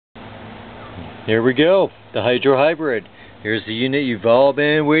Here we go, the Hydro Hybrid. Here's the unit you've all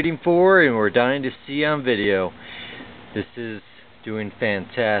been waiting for and we're dying to see on video. This is doing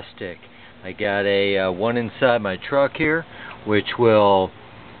fantastic. I got a one inside my truck here, which will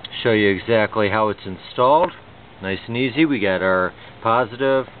show you exactly how it's installed. Nice and easy. We got our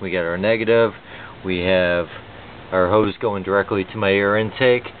positive, we got our negative, we have our hose going directly to my air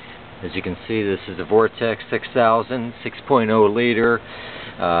intake. As you can see, this is a Vortex 6000 6.0 liter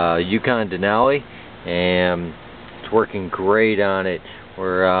Yukon Denali, and it's working great on it.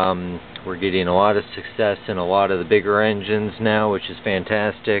 We're getting a lot of success in a lot of the bigger engines now, which is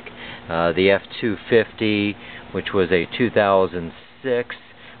fantastic. The F250, which was a 2006,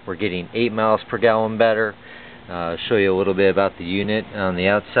 we're getting 8 miles per gallon better. I'll show you a little bit about the unit on the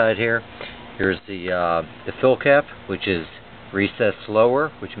outside here. Here's the fill cap, which is recessed lower,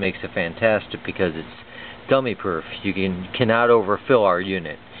 which makes it fantastic because it's dummy proof. You cannot overfill our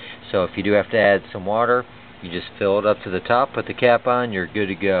unit. So if you do have to add some water, you just fill it up to the top, put the cap on, you're good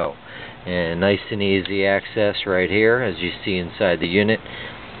to go. And nice and easy access right here, as you see inside the unit.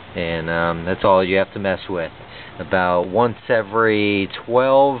 And that's all you have to mess with. About once every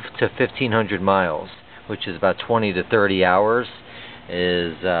 12 to 1500 miles, which is about 20 to 30 hours,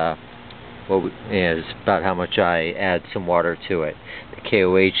 is is about how much I add some water to it. The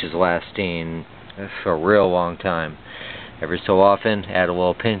KOH is lasting for a real long time. Every so often, add a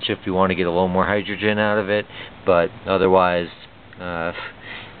little pinch if you want to get a little more hydrogen out of it, but otherwise,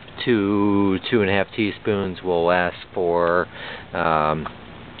 2.5 teaspoons will last for about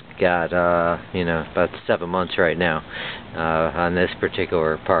 7 months right now on this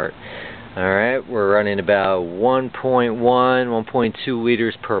particular part. Alright, we're running about 1.2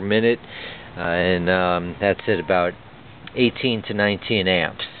 liters per minute, and that's at about 18 to 19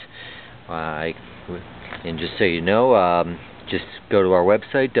 amps. And just so you know, just go to our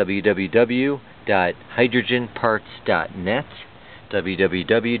website, www.hydrogenparts.net,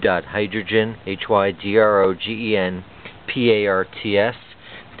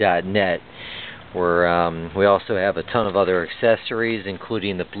 www.hydrogenparts.net. We also have a ton of other accessories,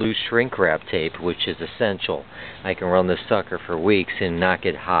 including the blue shrink wrap tape, which is essential. I can run this sucker for weeks and not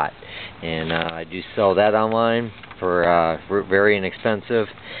get hot. And I do sell that online for very inexpensive.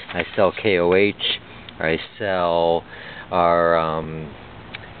 I sell KOH. I sell our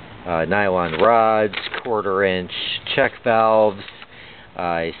nylon rods, 1/4 inch check valves.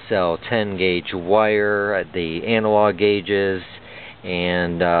 I sell 10 gauge wire, the analog gauges,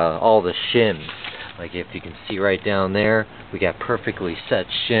 and all the shims. Like if you can see right down there, we got perfectly set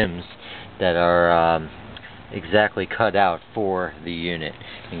shims that are exactly cut out for the unit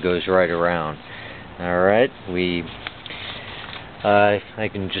and goes right around. Alright, I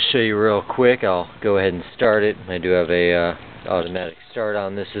can just show you real quick. I'll go ahead and start it. I do have a automatic start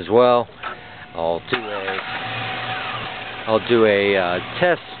on this as well. I'll do a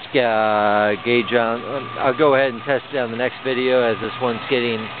test gauge on. I'll go ahead and test it on the next video, as this one's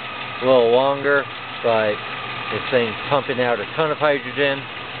getting a little longer, but this thing's pumping out a ton of hydrogen,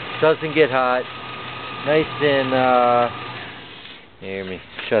 doesn't get hot, nice and here, let me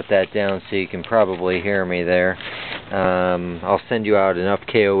shut that down so you can probably hear me there. I'll send you out enough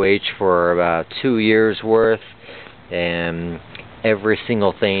KOH for about 2 years worth, and every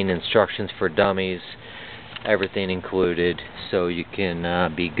single thing, instructions for dummies, everything included, so you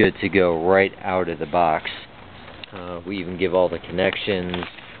can be good to go right out of the box. We even give all the connections.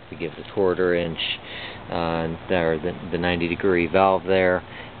 We give the 1/4 inch or the 90-degree valve there,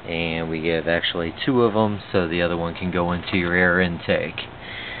 and we give actually 2 of them, so the other one can go into your air intake.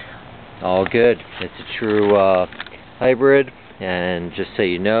 All good. It's a true hybrid, and just so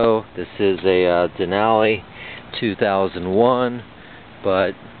you know, this is a Denali 2001,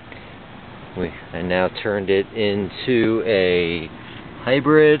 but I now turned it into a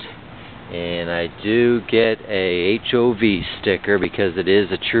hybrid, and I do get a HOV sticker because it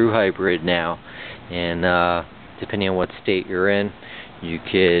is a true hybrid now. And depending on what state you're in, you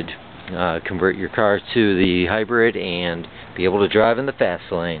could convert your car to the hybrid and be able to drive in the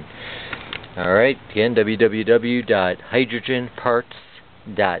fast lane. Alright, again,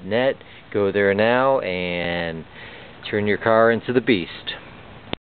 www.hydrogenparts.net. Go there now and turn your car into the beast.